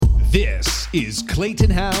is Clayton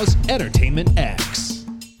Howe's Entertainment X.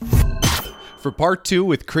 For part 2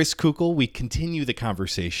 with Chris Kukl, we continue the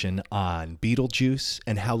conversation on Beetlejuice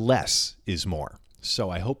and how less is more. So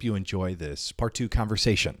I hope you enjoy this part 2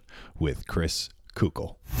 conversation with Chris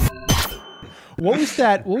Kukl. What was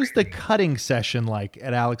that? What was the cutting session like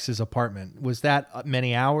at Alex's apartment? Was that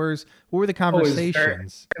many hours? What were the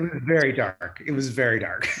conversations? It was very dark. It was very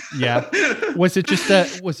dark. Yeah. Was it just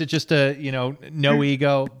a, no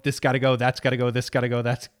ego, this got to go, that's got to go, this got to go,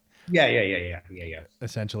 that's Yeah.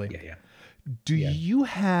 essentially. Yeah. Do you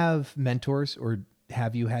have mentors, or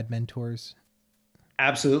have you had mentors?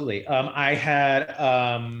 Absolutely. I had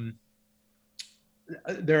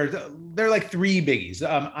there are like three biggies.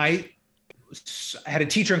 I had a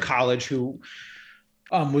teacher in college who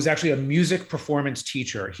was actually a music performance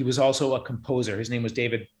teacher. He was also a composer. His name was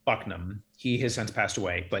David Bucknam. He has since passed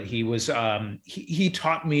away, but he was he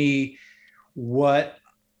taught me what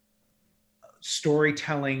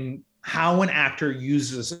storytelling, how an actor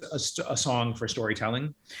uses a song for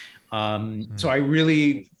storytelling. So I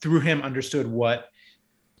really, through him, understood what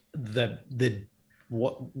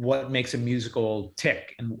what makes a musical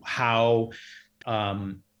tick and how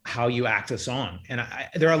you act a song. And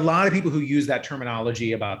there are a lot of people who use that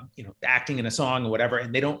terminology about acting in a song or whatever,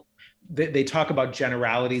 and they talk about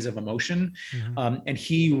generalities of emotion. And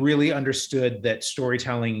he really understood that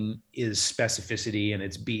storytelling is specificity and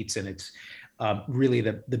it's beats and it's really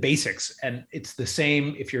the basics. And it's the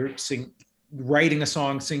same if you're writing a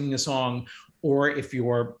song, singing a song, or if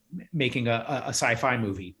you're making a sci-fi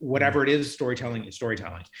movie. Whatever it is, storytelling is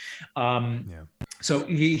storytelling. So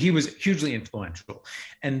he was hugely influential.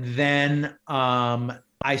 And then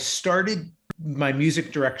I started my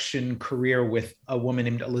music direction career with a woman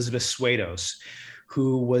named Elizabeth Swados,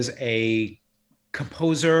 who was a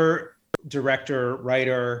composer, director,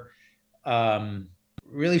 writer.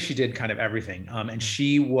 Really, she did kind of everything. And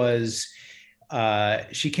she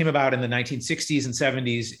came about in the 1960s and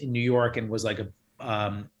 70s in New York and was like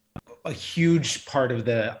a huge part of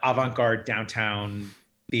the avant-garde downtown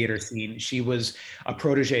theater scene. She was a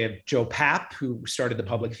protege of Joe Papp, who started the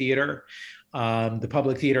Public Theater. The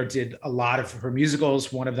Public Theater did a lot of her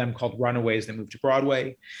musicals, one of them called Runaways that moved to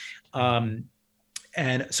Broadway. And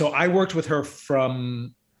so I worked with her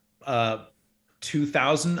from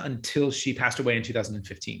 2000 until she passed away in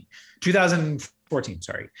 2014,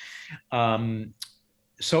 sorry. And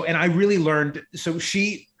I really learned, so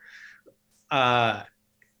she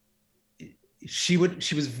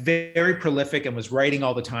was very prolific and was writing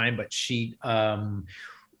all the time, but she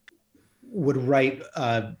would write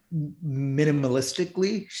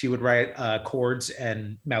minimalistically. She would write chords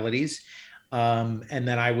and melodies. And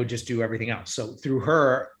then I would just do everything else. So through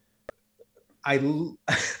her,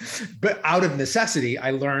 but out of necessity,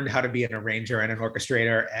 I learned how to be an arranger and an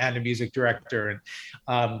orchestrator and a music director,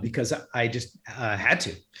 and because I just had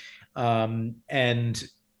to. And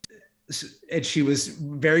she was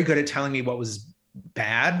very good at telling me what was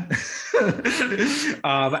bad,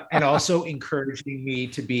 and also encouraging me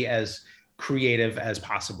to be as creative as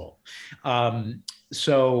possible.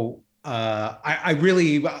 So I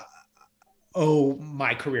really owe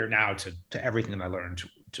my career now to everything that I learned to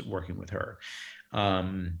working with her.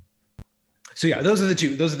 So yeah, those are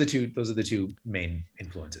the two main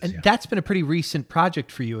influences. And that's been a pretty recent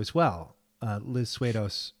project for you as well, Liz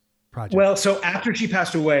Swados project. Well, so after she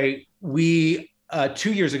passed away, we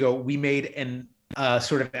 2 years ago we made an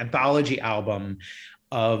sort of anthology album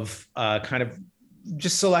of kind of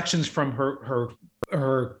just selections from her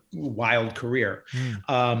wild career.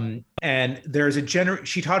 And there's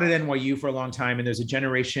she taught at NYU for a long time, and there's a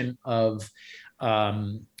generation of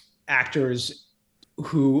actors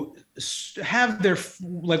who have their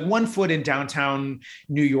like one foot in downtown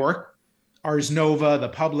New York, Ars Nova, the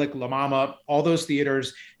Public, La Mama, all those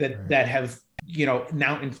theaters that have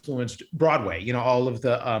now influenced Broadway. All of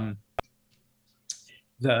the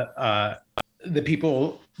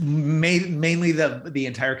people, mainly the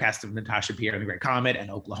entire cast of Natasha Pierre and the Great Comet and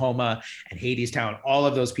Oklahoma and Hadestown, all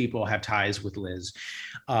of those people have ties with Liz.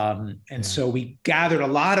 So we gathered a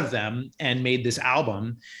lot of them and made this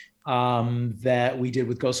album that we did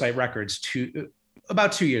with Ghostlight Records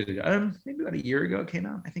about 2 years ago, maybe about a year ago it came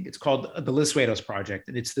out. I think it's called the Liz Swados Project.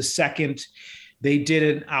 And it's the second. They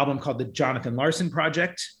did an album called the Jonathan Larson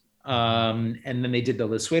Project. And then they did the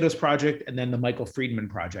Liz Swados Project and then the Michael Friedman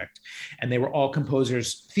Project. And they were all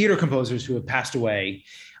theater composers who have passed away.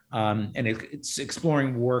 And it's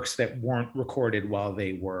exploring works that weren't recorded while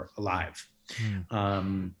they were alive.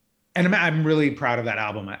 And I'm really proud of that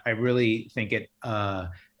album. I really think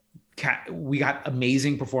we got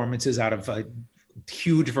amazing performances out of a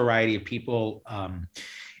huge variety of people.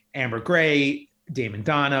 Amber Gray, Damon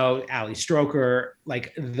Dono, Ali Stroker,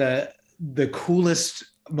 like the coolest,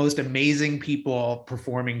 most amazing people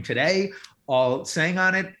performing today, all sang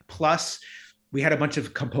on it. Plus, we had a bunch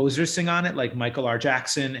of composers sing on it, like Michael R.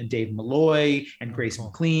 Jackson and Dave Malloy and Grace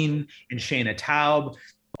McLean and Shana Taub.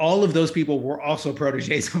 All of those people were also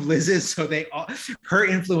proteges of Liz's, so her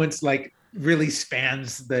influence like really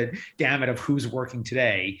spans the gamut of who's working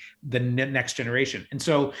today, the next generation. And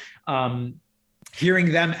so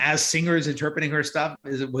hearing them as singers interpreting her stuff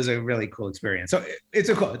was a really cool experience. So it's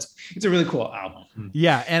a really cool album.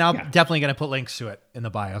 Yeah, and I'm definitely going to put links to it in the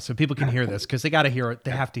bio so people can hear this, because they got to hear it.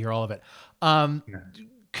 They have to hear all of it.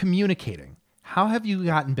 Communicating. How have you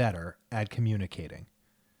gotten better at communicating?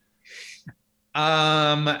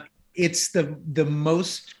 It's the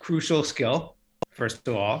most crucial skill, first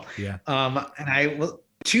of all. Yeah. And I will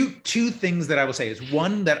two things that I will say is,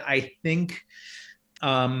 one, that I think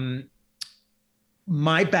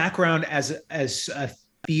my background as a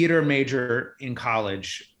theater major in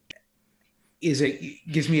college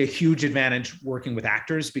gives me a huge advantage working with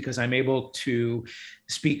actors, because I'm able to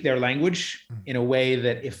speak their language in a way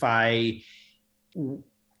that if I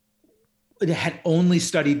had only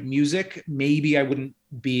studied music, maybe I wouldn't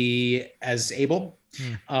be as able.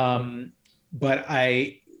 But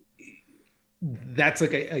that's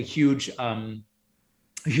like a huge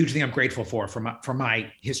thing I'm grateful for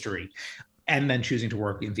my history, and then choosing to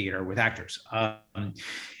work in theater with actors. But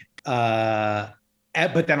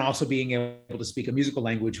then also being able to speak a musical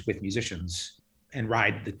language with musicians and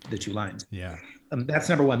ride the two lines. Yeah. That's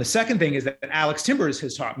number one. The second thing is that Alex Timbers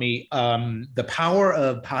has taught me the power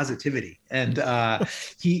of positivity. And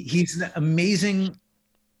he's an amazing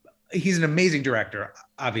director,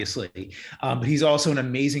 obviously, but he's also an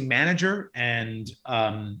amazing manager, and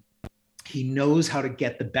he knows how to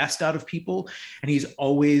get the best out of people. And he's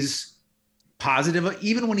always positive,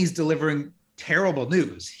 even when he's delivering terrible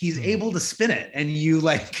news. He's able to spin it, and you are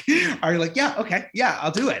like, yeah, okay, yeah,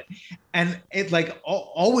 I'll do it. And it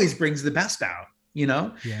always brings the best out,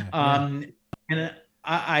 Yeah. And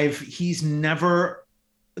he's never.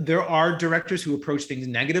 There are directors who approach things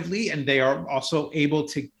negatively, and they are also able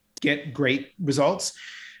to get great results.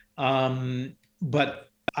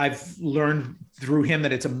 But I've learned through him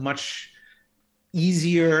that it's a much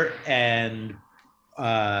easier and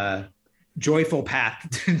joyful path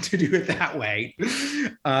to do it that way.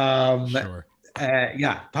 Sure.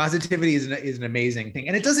 Positivity is an amazing thing.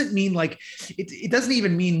 And it doesn't mean it doesn't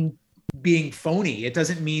even mean being phony. It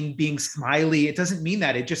doesn't mean being smiley. It doesn't mean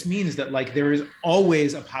that. It just means that there is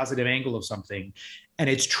always a positive angle of something. And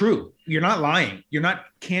it's true. You're not lying. You're not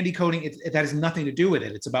candy coating. That has nothing to do with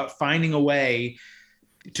it. It's about finding a way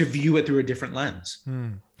to view it through a different lens.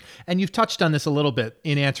 And you've touched on this a little bit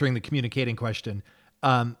in answering the communicating question.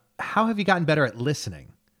 How have you gotten better at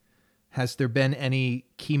listening? Has there been any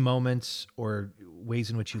key moments or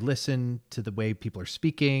ways in which you listen to the way people are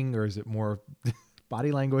speaking, or is it more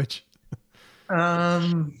body language?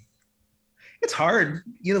 It's hard.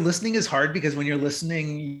 Listening is hard, because when you're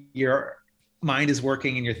listening, your mind is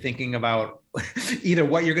working and you're thinking about either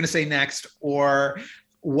what you're going to say next or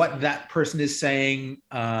what that person is saying,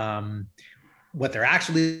 what they're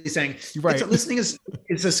actually saying. Right. Listening it's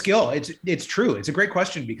a skill. It's true. It's a great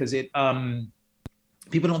question, because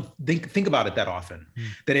people don't think about it that often,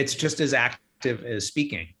 that it's just as active as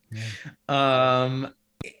speaking. Yeah.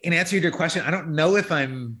 In answer to your question, I don't know if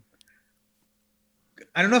I'm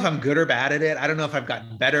good or bad at it. I don't know if I've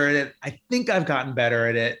gotten better at it. I think I've gotten better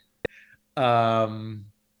at it.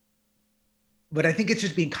 But I think it's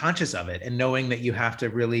just being conscious of it and knowing that you have to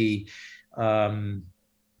really do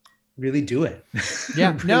it.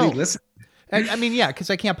 Yeah, really listen. I mean, yeah, because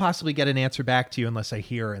I can't possibly get an answer back to you unless I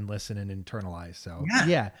hear and listen and internalize. So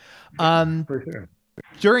yeah. For sure.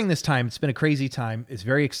 During this time, it's been a crazy time. It's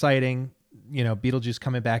very exciting. Beetlejuice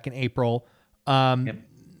coming back in April. Yep.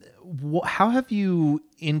 How have you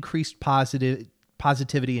increased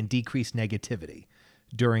positivity and decreased negativity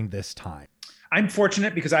during this time? I'm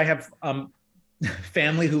fortunate because I have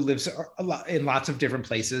family who lives in lots of different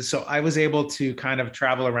places. So I was able to kind of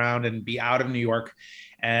travel around and be out of New York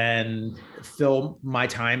and fill my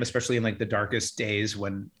time, especially in the darkest days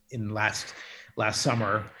in last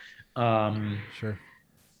summer. Sure.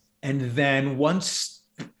 And then once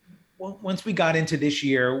we got into this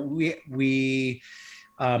year, we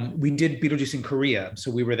did Beetlejuice in Korea.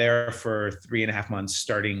 So we were there for 3.5 months,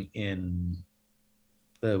 starting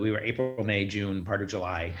we were April, May, June, part of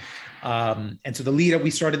July. And so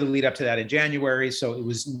we started the lead up to that in January. So it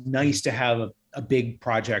was nice to have a big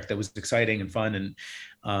project that was exciting and fun.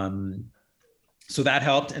 And so that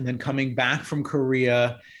helped. And then coming back from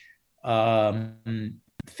Korea,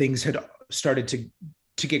 things had started to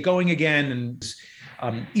get going again, and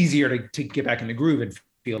easier to get back in the groove and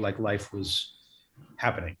feel like life was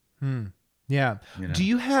happening. Yeah. You know? Do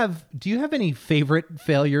you have any favorite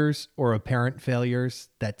failures or apparent failures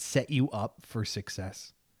that set you up for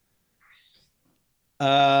success?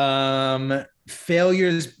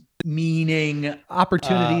 Failures meaning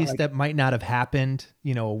opportunities that might not have happened,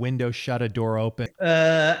 a window shut, a door open.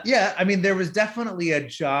 Yeah. I mean, there was definitely a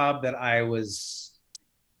job that I was,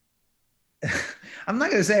 I'm not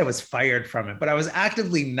going to say I was fired from it, but I was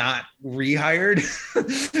actively not rehired.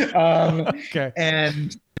 Okay.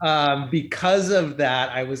 And because of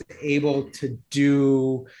that, I was able to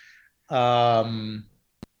do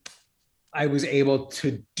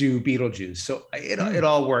Beetlejuice. So it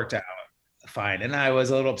all worked out fine. And I was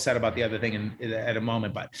a little upset about the other thing at a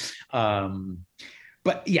moment, but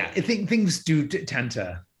yeah, I think things do tend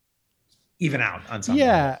to even out on some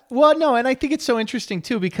level. Well, no, and I think it's so interesting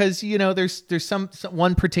too, because there's some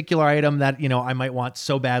one particular item that I might want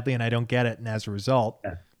so badly and I don't get it, and as a result,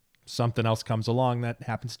 something else comes along that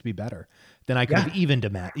happens to be better than I could have even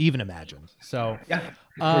imagined. So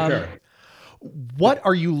for sure. What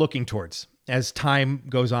are you looking towards as time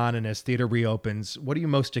goes on and as theater reopens? What are you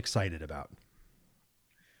most excited about?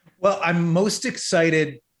 Well, I'm most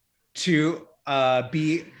excited to I've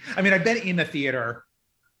been in the theater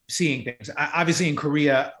seeing things. Obviously in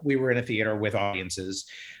Korea, we were in a theater with audiences.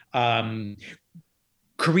 Korean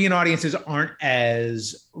audiences aren't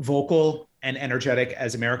as vocal and energetic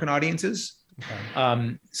as American audiences.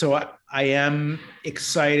 Okay. So I am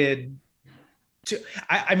excited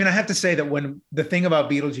I have to say that when the thing about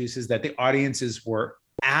Beetlejuice is that the audiences were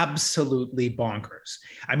absolutely bonkers.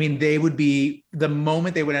 I mean, they would be, the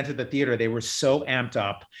moment they would enter the theater, they were so amped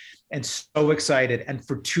up and so excited. And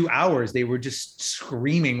for 2 hours, they were just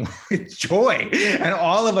screaming with joy. And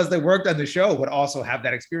all of us that worked on the show would also have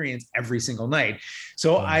that experience every single night.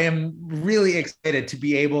 So I am really excited to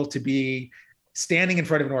be able to be standing in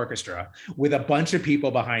front of an orchestra with a bunch of people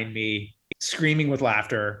behind me, screaming with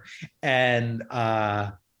laughter. And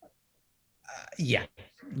I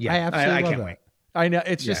absolutely can't wait. I know.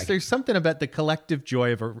 It's just, there's something about the collective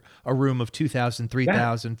joy of a room of 2,000,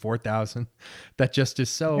 3,000, 4,000 that just is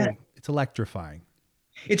so, it's electrifying.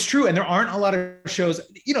 It's true. And there aren't a lot of shows,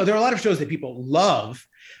 there are a lot of shows that people love,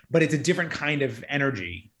 but it's a different kind of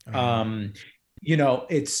energy.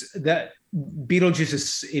 It's that Beetlejuice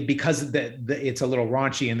is, because it's a little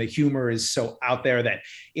raunchy and the humor is so out there that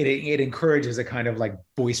it encourages a kind of like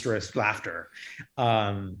boisterous laughter,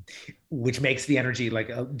 which makes the energy like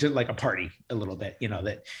a party a little bit,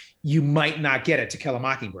 that you might not get at To Kill a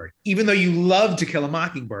Mockingbird. Even though you love To Kill a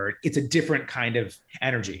Mockingbird, it's a different kind of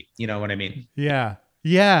energy. You know what I mean? Yeah.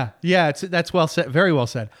 That's well said. Very well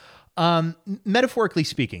said. Metaphorically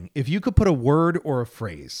speaking, if you could put a word or a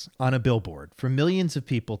phrase on a billboard for millions of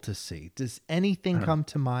people to see, does anything come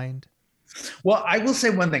to mind? Well, I will say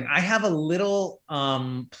one thing. I have a little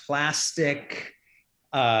plastic,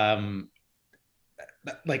 not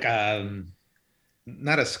a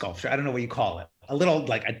sculpture, I don't know what you call it, a little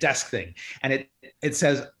like a desk thing. And it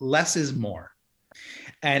says, "Less is more."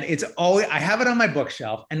 And it's always, I have it on my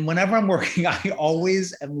bookshelf. And whenever I'm working, I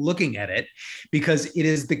always am looking at it because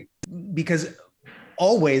because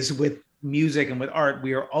always with music and with art,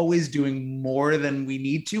 we are always doing more than we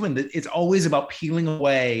need to. And it's always about peeling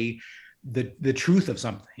away the truth of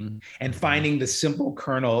something and finding the simple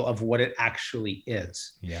kernel of what it actually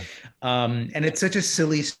is. Yeah. And it's such a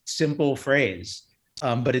silly, simple phrase,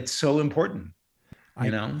 but it's so important.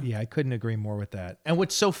 I couldn't agree more with that. And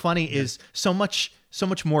what's so funny is so much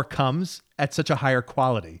more comes at such a higher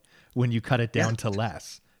quality when you cut it down to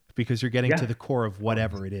less, because you're getting to the core of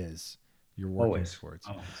whatever it is you're working towards.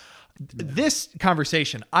 This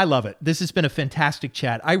conversation, I love it. This has been a fantastic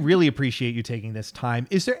chat. I really appreciate you taking this time.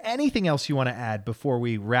 Is there anything else you want to add before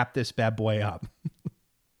we wrap this bad boy up?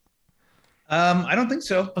 I don't think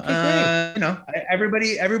so. Okay, great.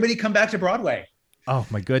 Everybody come back to Broadway. Oh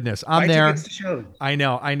my goodness. I'm there. I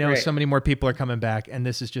know. Great. So many more people are coming back, and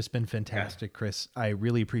this has just been fantastic, Chris. I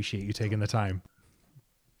really appreciate you taking the time.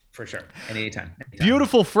 For sure. Anytime.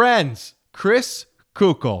 Beautiful friends, Chris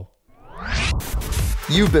Kukl.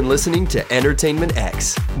 You've been listening to Entertainment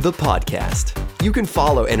X, the podcast. You can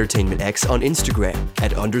follow Entertainment X on Instagram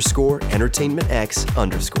at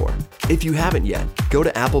 _EntertainmentX_. If you haven't yet, go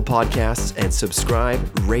to Apple Podcasts and subscribe,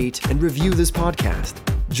 rate, and review this podcast.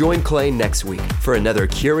 Join Clay next week for another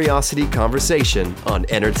curiosity conversation on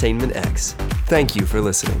Entertainment X. Thank you for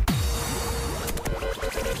listening.